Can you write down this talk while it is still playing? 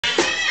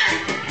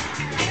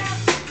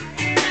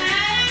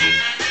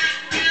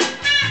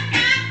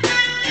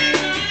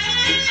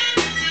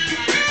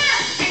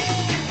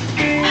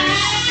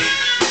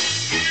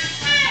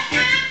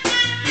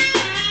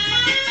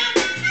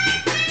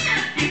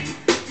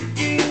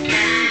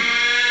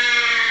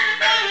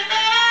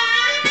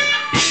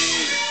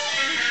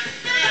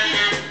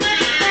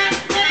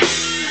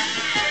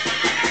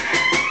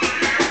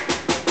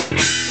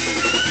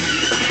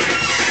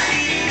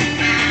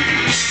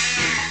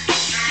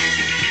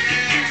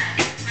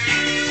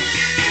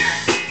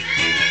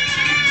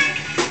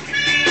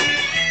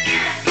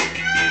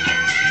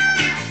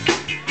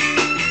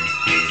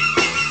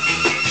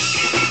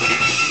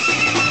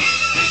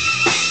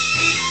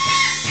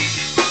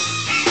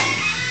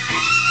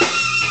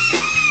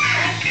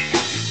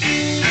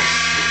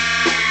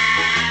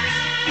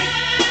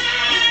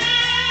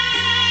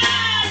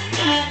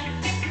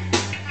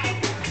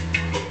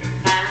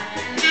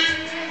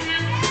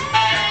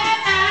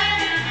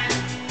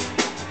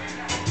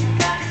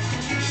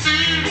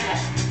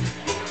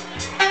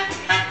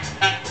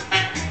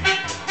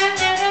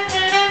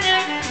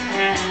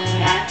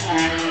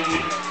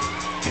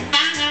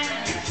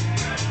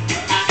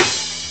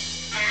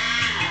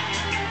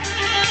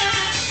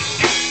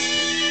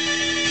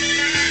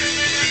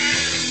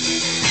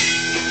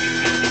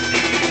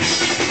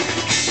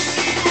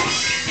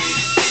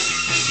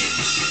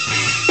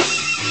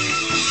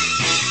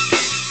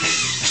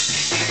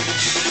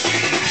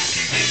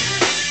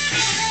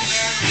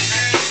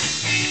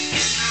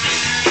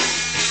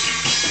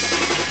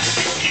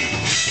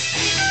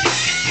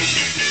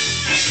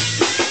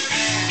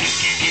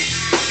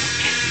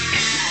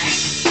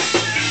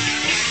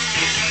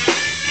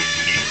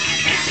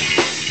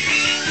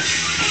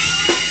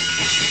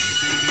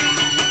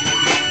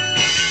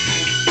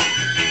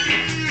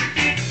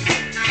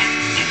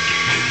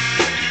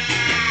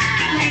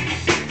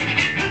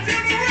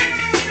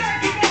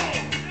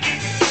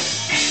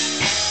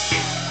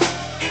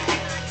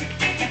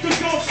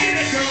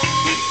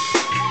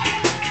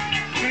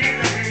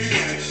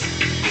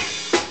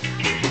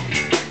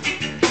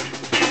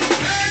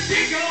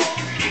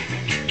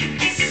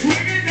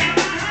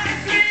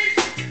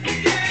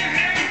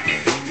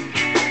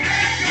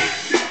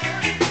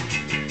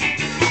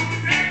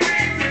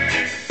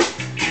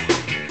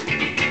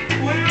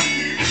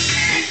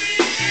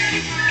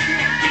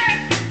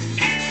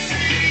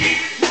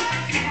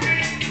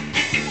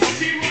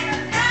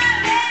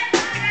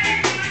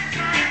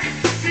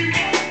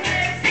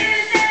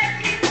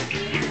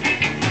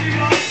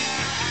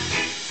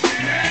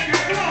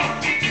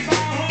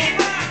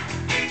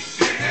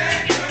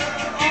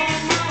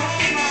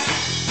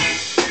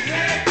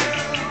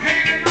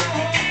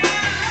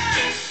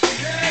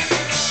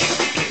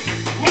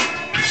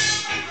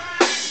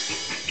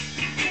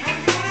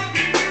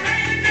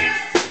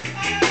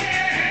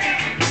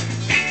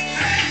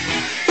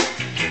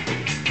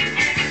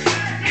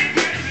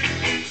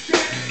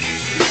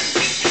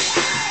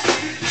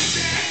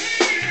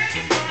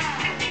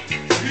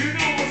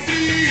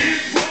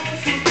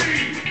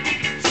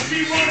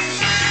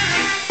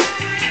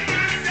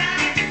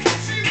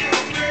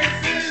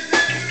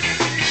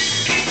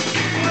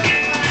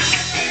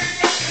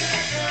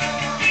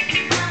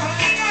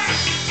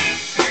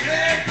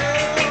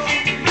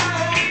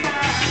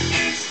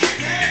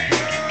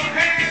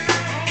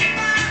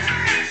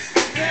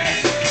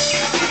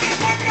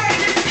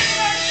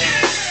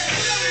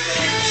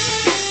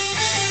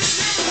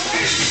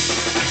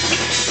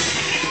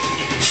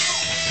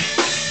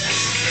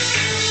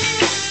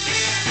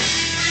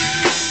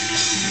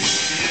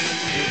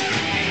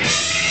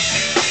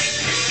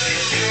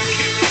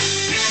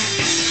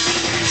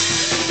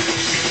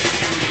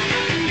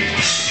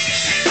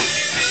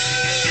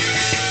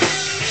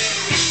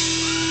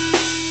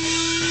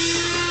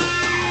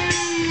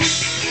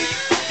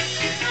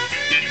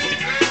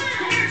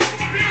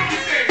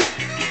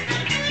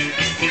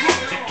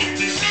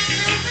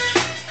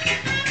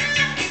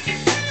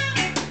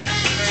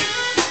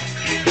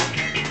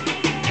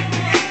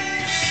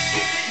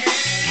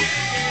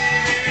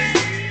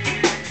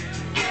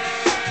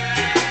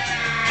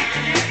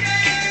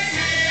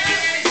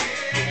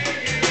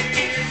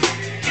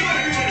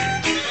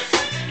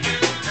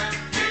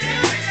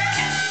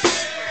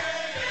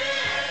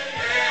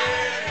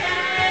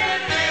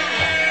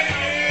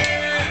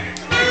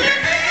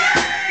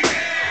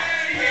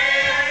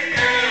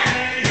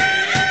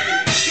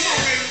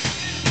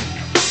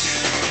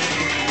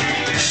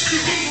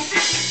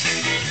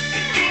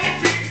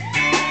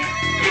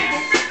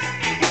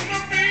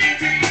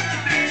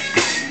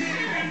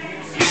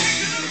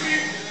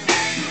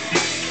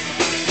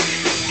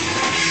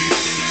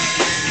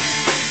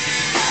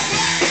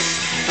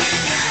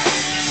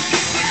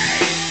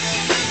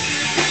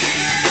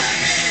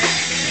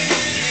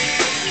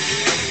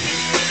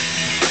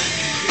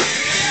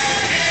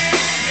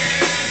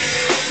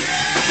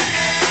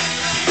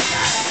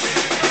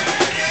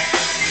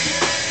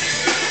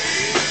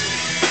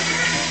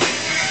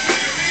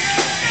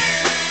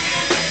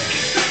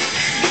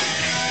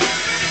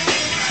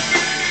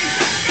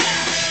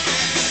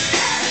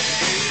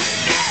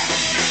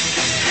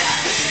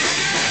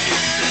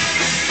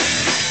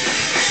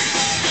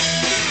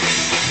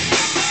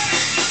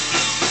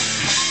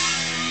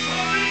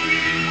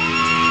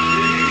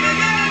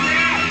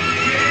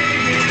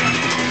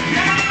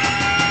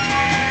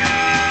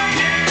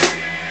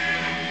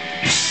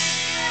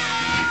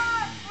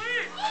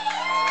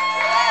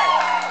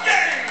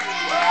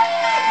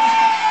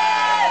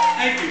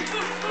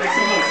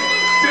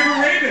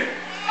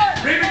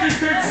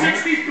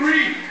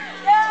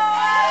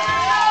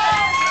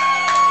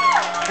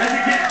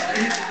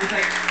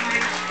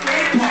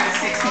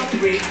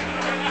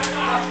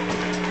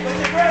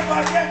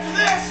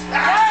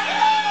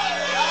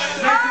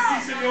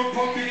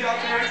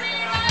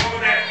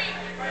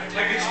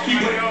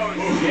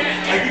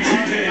I can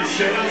keep doing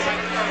shows.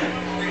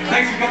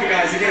 Thanks for coming,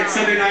 guys. Again,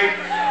 Sunday night.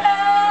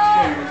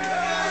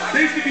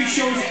 There used to be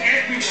shows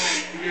every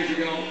night years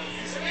ago.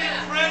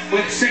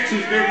 When 6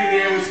 was dirty,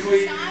 the air was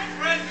clean.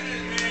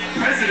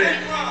 President.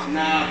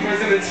 Nah,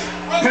 presidents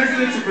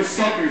are for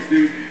suckers,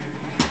 dude.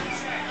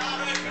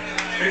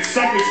 And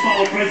suckers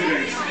follow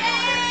presidents.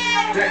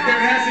 There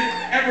hasn't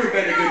ever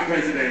been a good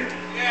president.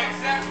 Yeah,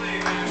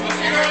 exactly.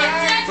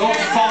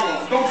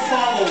 Don't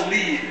follow,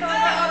 lead.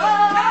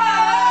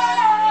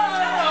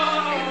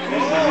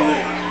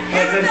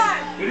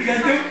 What do you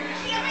guys do?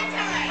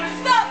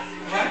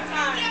 What?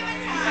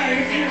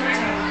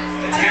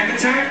 It's hammer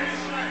time?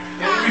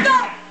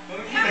 Stop!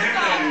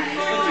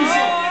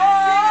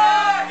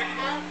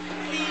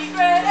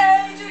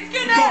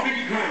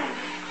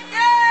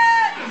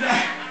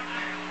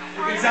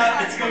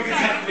 Let's go get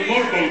out to the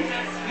motorboat.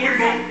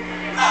 Motorboat.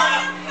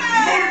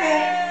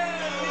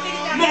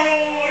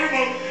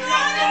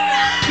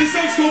 This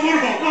song's called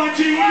Motorboat. 1,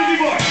 2, 1, 2,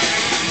 3, 4.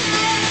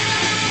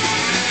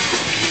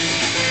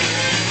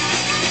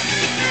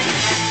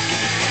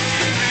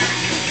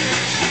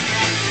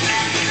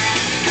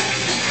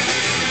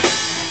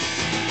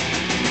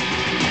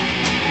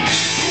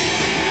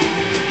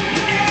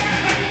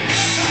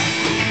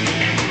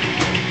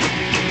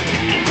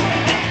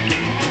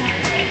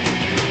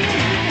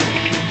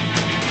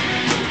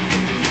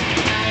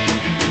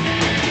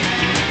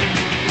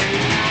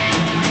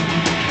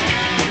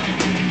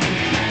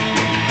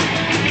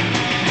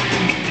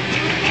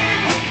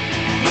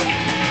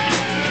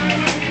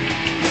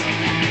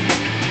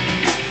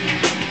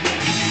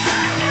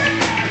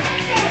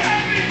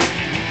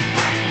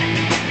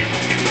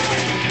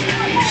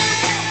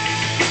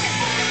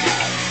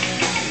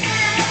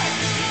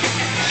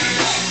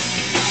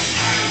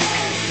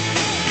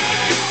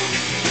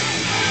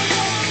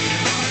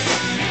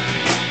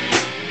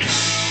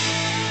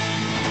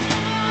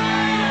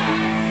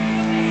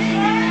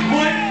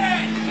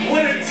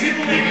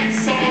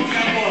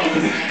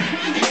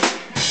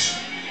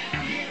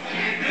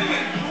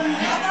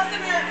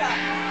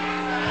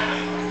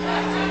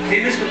 Hey,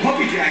 Mr.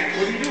 Puppy Jacket,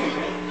 what are you doing,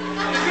 bro?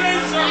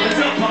 What's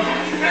up, Puppy?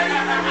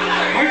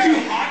 Aren't you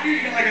hot,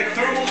 dude? You got like a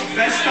thermal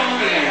vest on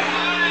and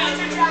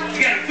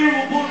you got a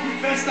thermal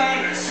bulletproof vest on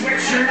and a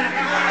sweatshirt and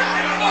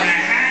a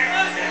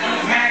hat and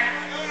a pack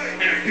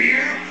and a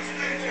beard.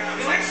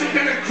 You're like some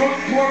kind of crook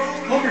pork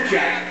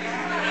lumberjack.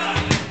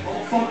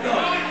 All fucked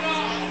up.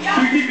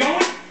 Can we keep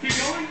going?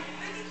 Keep going?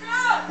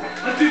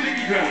 Let's do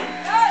Dickie Crown.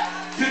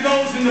 To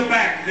those in the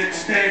back that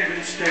stand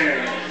and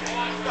stare.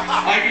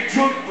 I get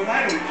drunk, but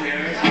I don't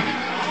care.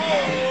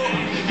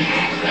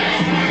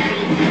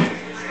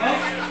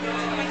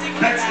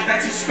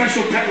 That's a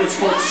special pedal. It's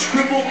called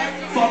Scribble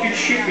Fucking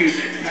Shit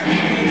Music.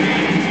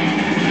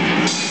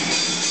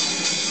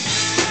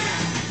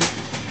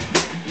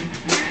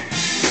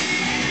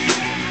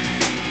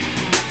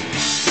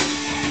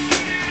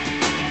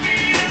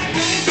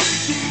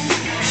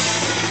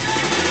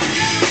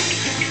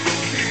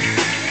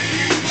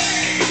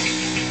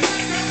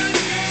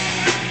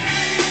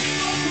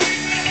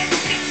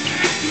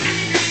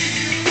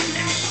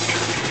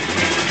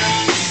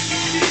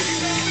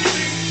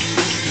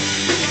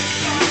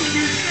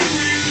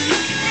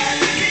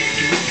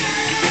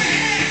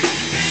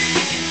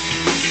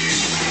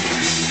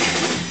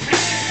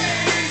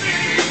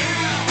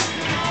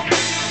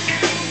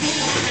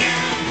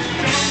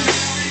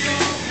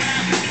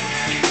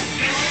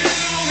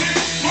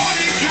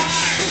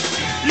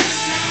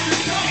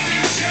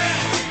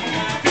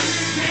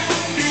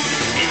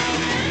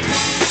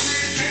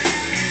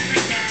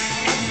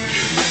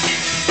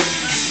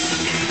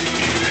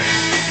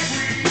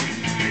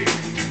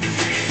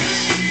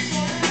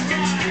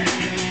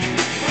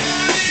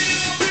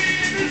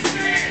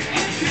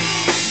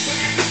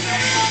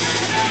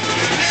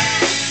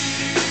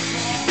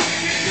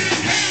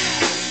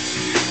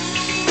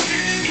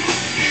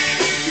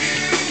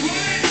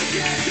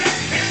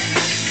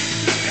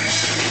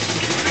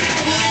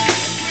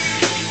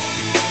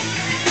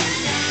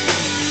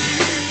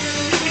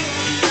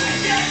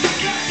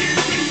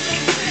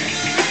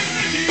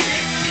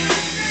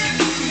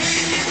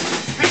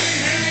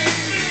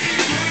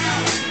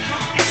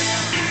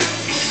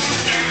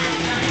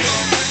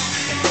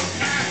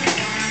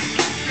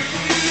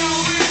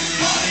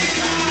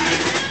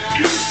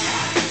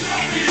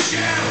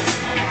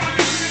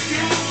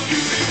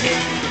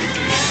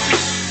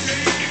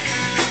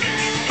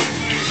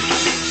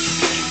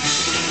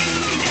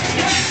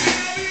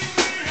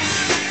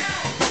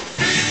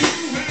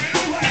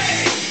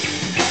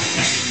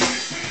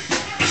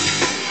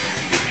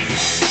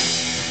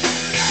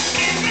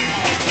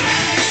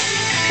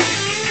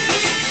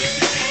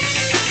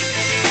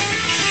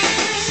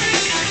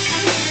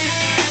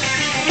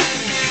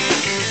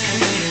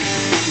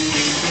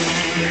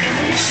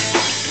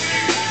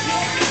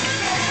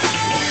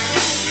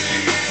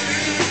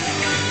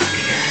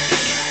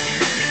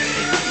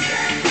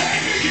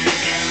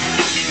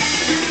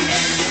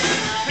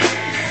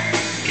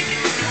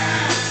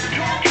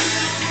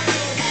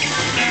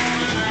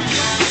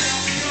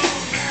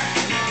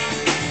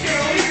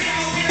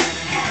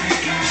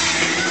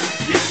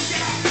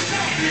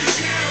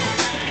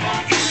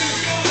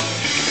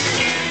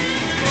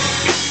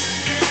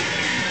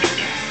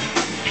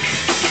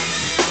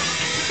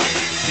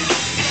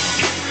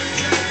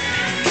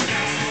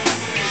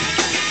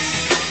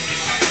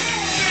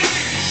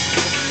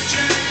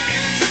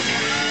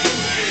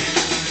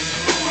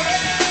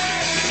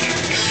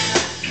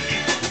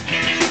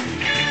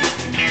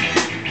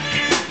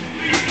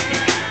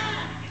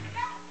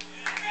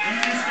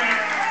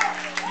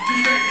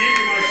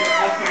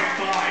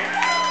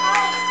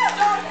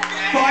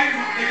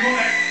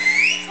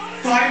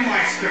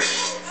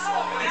 faster.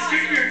 It's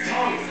good for your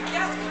tongue.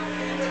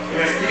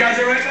 Right, you guys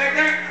are right back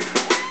there?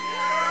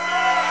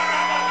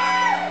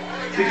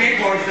 The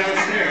game bar's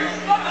downstairs.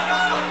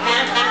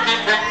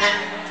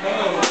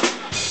 Oh.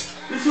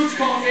 This one's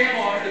called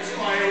A-Bar. It's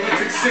by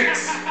Electric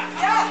Six.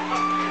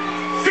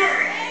 Girl,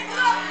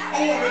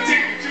 I want to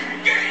take you to the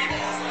game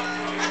bar.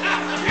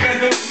 You guys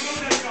know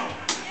that song?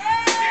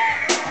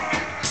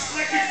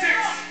 Electric Six.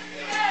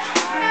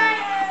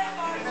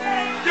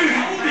 Dude,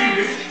 how old are you,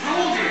 dude? How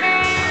old are you?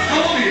 How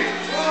old are you?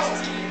 How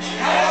old?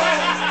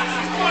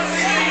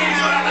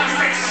 He's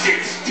like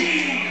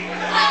 16.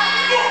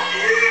 Fuck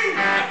you!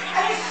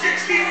 I was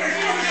 16 when I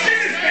started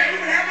singing this band.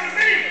 What happened to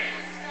me?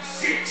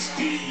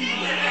 16.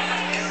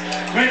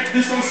 Right?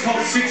 This one's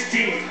called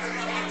 16.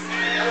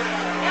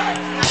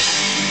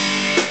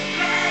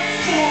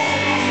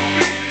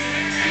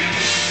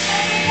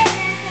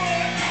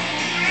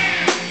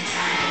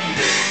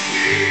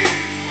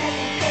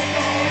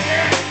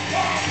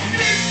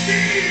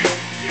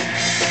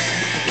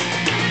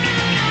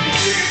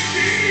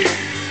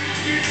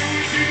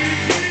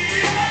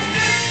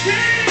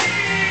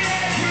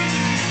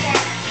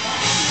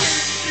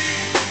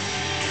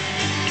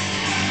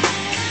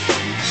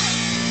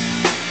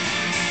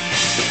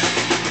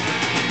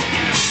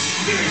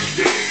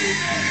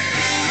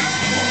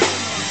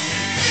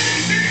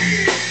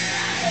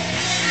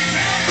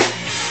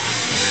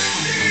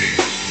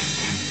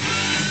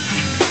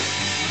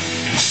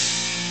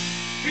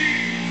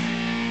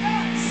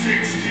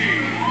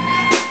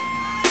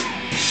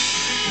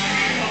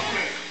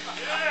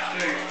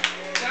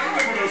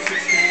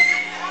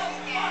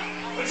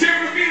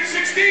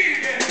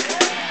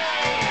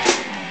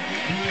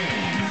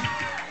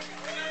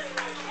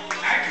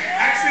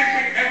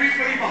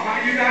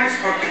 You guys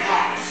are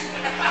cops.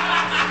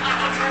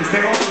 Is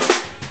there all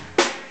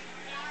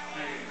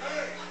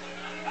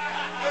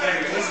Hey,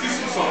 let's do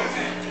some songs.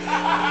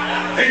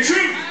 Hey,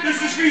 Truth,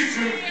 this is for you,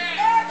 Truth.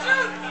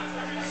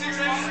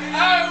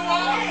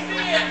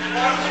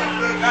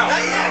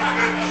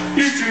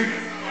 You, Truth.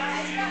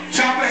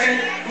 Chop ahead.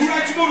 Who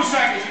rides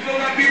motorcycles? You know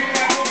that people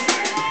ride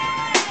motorcycles.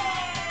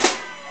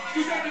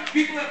 Who's got the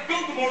people that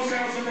build the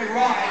motorcycles and they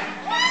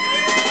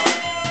ride?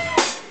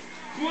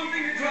 One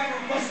thing to drive a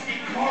musky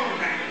car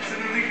around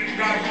instead of leaving to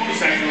drive a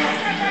motorcycle around.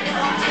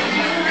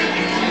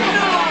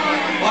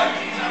 What?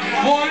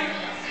 1,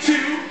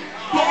 2,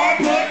 bar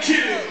put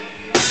Q.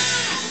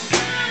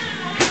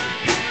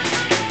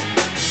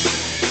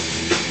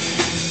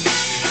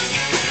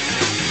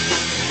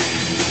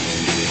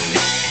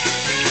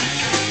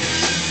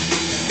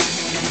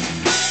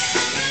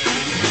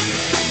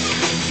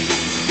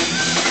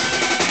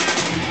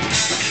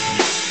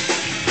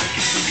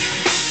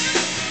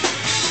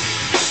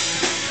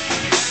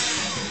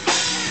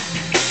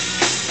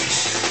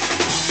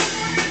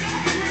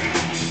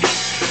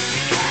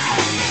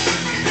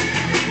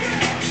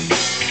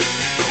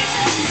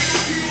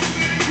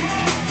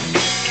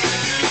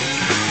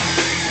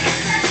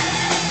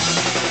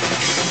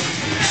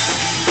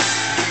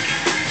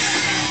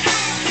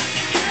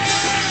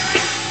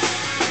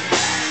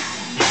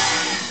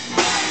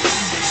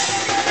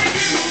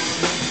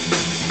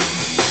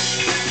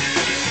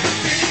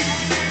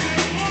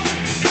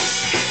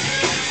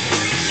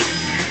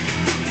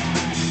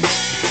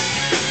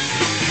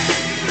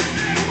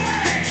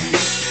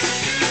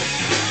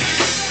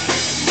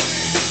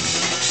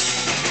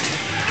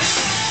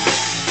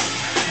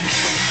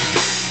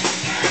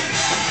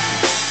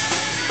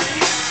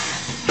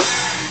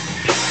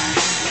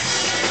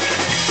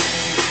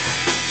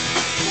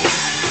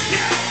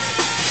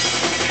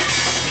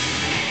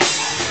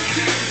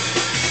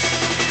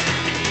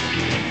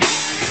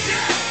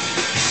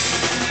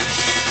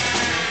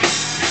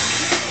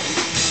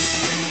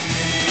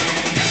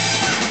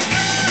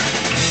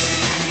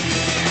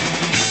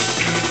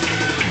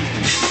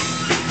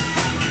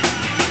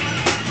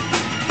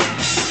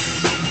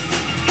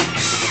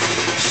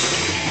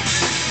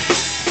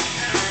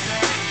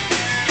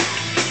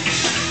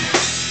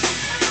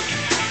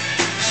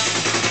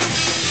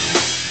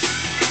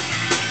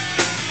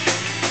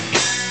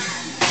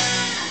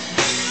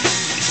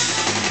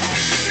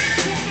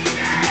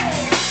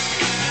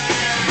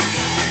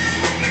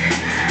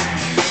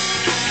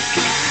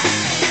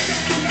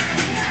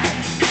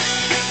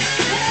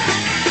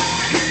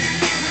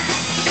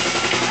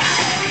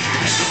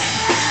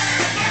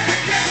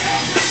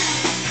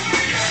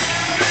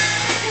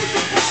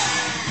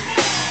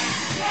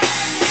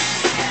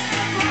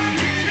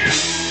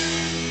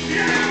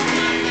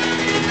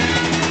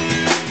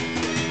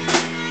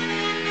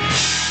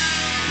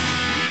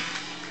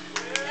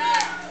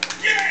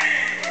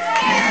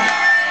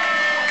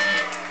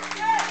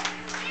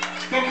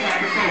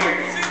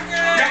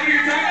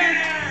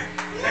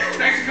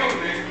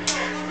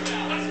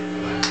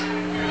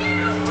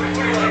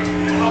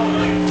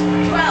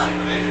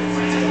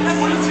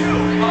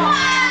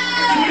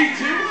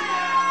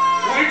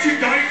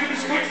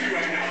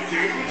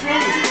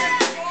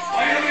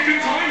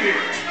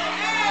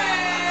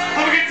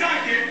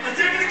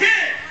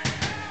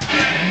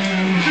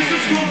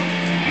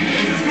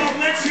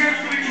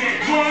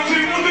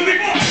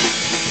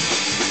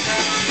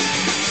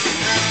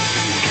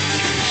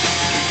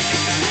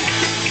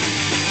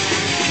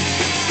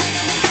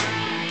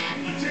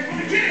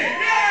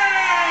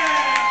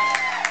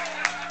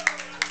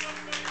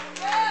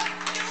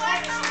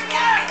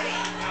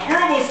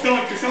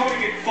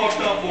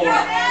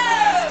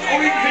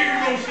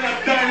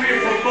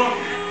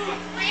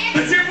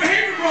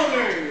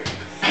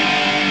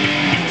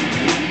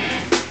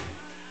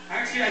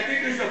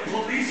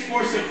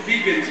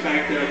 vegans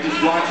back there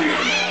just watching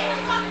us.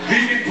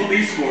 Vegan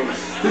police force.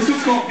 This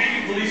one's called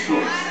Vegan Police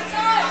Force.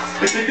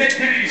 It's a Dead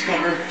Kennedys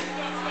cover.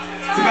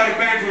 It's about a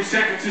band from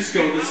San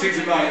Francisco that sings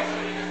about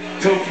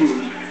tofu.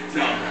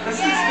 No, let's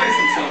play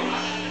some songs.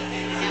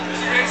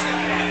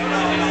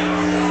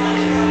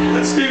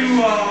 Let's do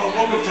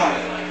Welcome Tata.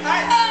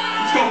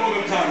 Let's go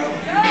Welcome Tata.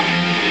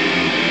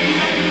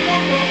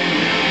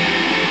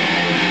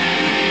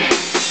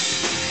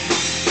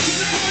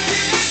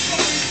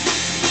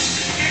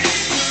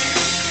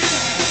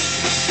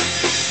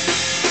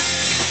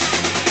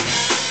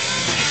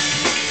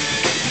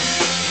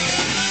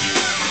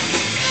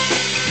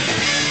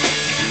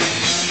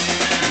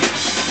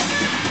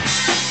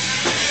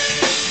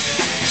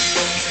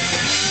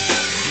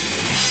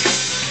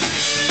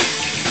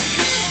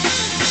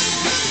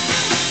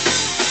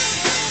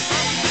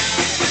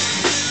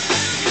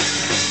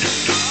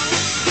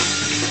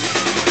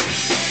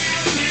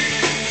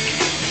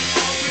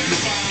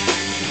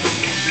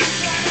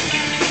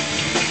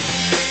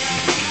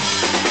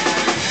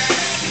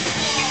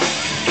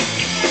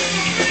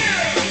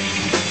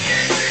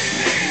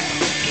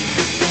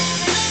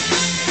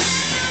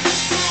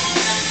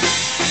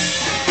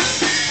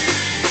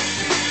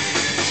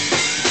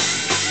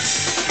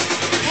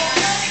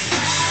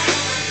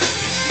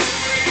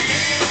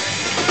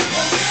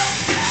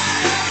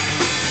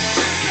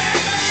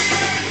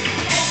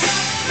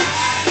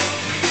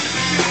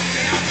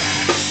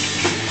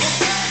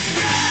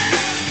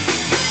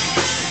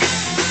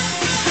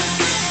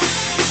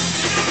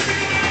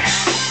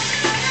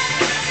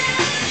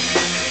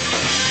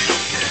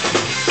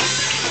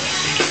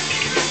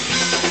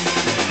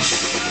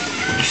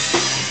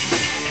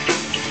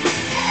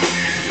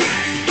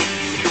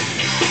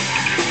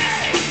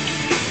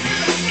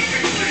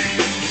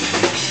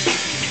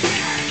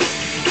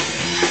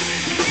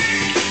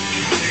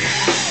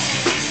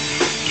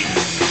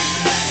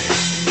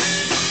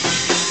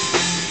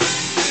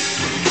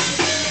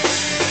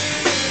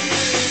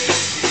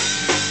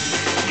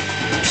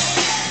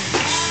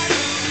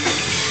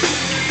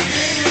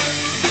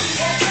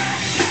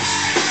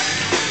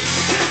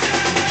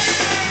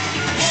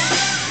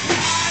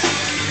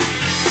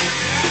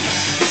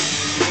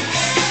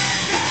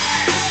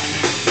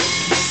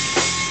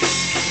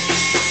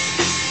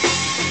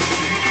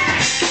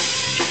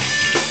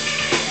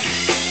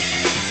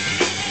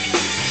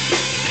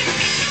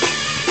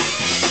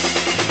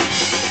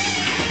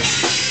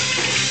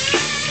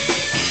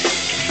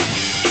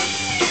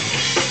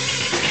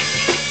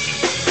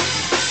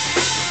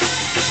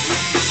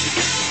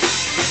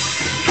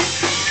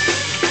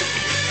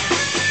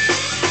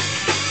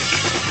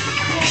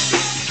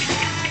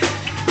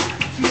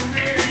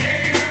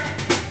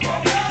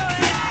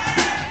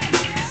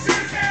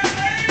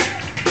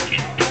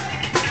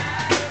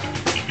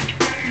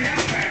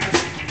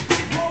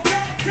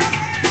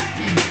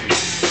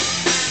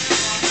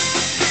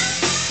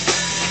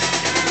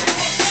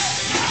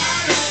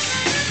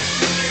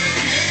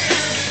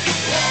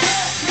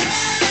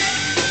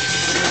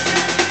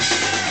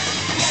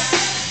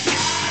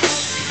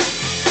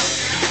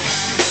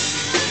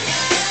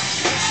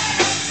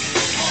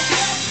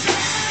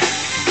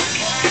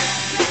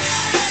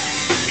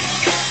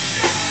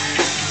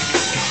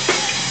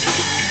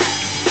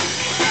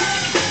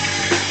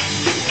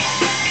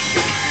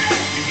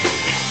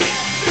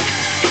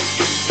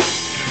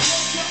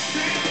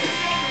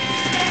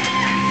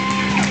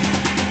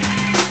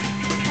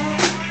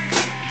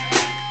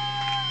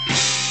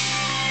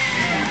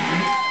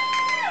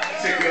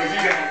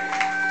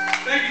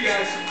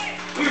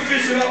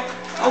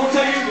 I will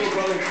tell you, little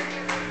brother.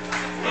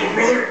 Little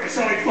brother, I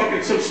sound like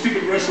fucking some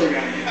stupid wrestler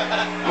guy.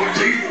 I will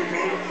tell you, little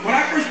brother. When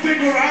I first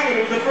played Rhode Island,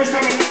 it was the first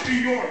time I went to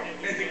New York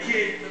as a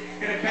kid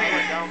in a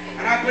band.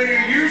 And I played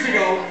here years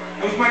ago.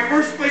 It was my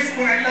first place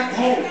when I left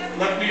home.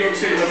 Left New York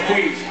City, left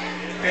Queens.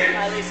 And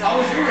I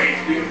was your age,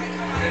 dude.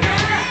 And now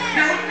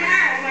look at me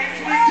now, I'm like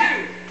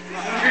 22.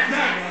 Have a good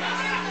time.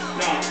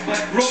 No,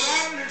 but Rhode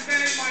Island has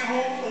been in my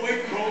home,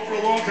 away from home for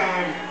a long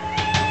time.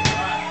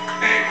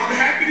 And I'm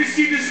happy to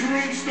see this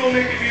room still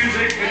making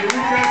music, and the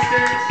room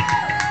downstairs.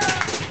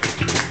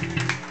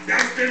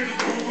 Downstairs there's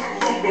a whole lot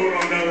of love going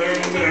on down there,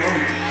 over there.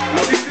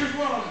 At least there's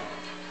love.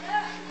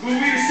 Who are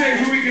we to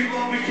say who we can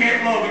love, we can't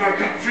love in our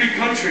free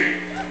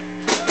country?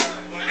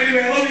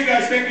 Anyway, I love you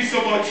guys, thank you so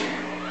much.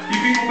 You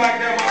people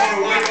back there might want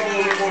to wake up a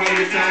little bit more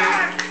every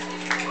time.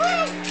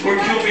 Or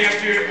kill me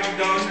after I'm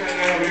done and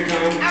I have a good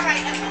time.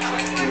 Alright.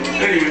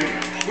 Anyway,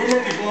 we're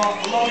working for love.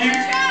 I love you.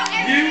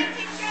 You?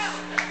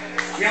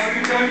 You have a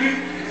good time, you?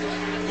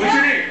 What's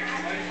your name?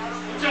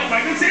 What's up,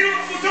 Mike? Let's say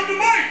what's up to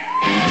Mike!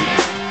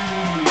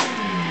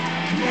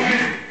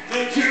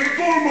 Let's hear it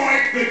for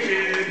Mike the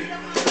Kid.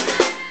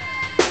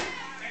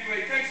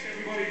 Anyway, thanks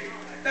everybody.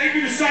 Thank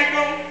you to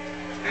Psycho.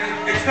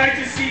 And it's nice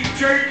to see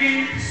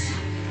Jerky's,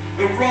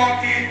 the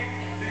Rocket.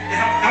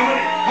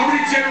 How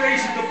many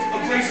generations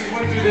of places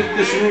went through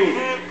this room?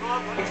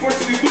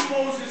 Unfortunately,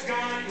 Lupo's is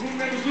gone. Who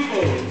remembers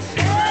Lupo's?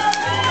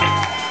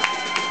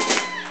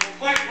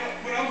 Like,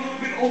 when I was a little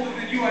bit older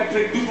than you, I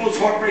played Lupo's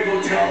Heartbreak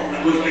Hotel.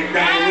 That was like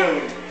down the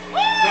road.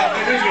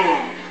 The original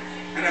one.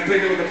 And I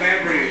played it with the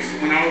band brains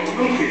when I was a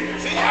little kid.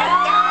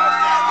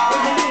 I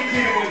was a little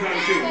kid at one time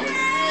too.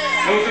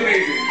 That was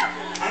amazing.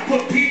 I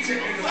put pizza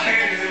in the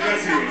fan in the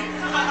dressing room.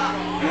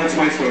 And that's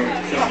my story.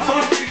 So,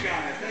 talk to you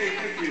guys. Hey,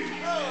 thank you.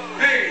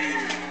 Hey,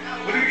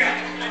 what do we got?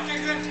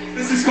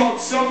 This is called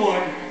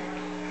Someone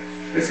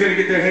that's going to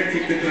get their head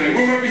kicked in tonight.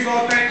 We're Murphy's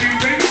Law. Thank you.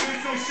 Raymond,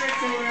 there's no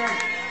shirts over there.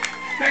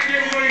 Thank you,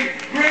 everybody.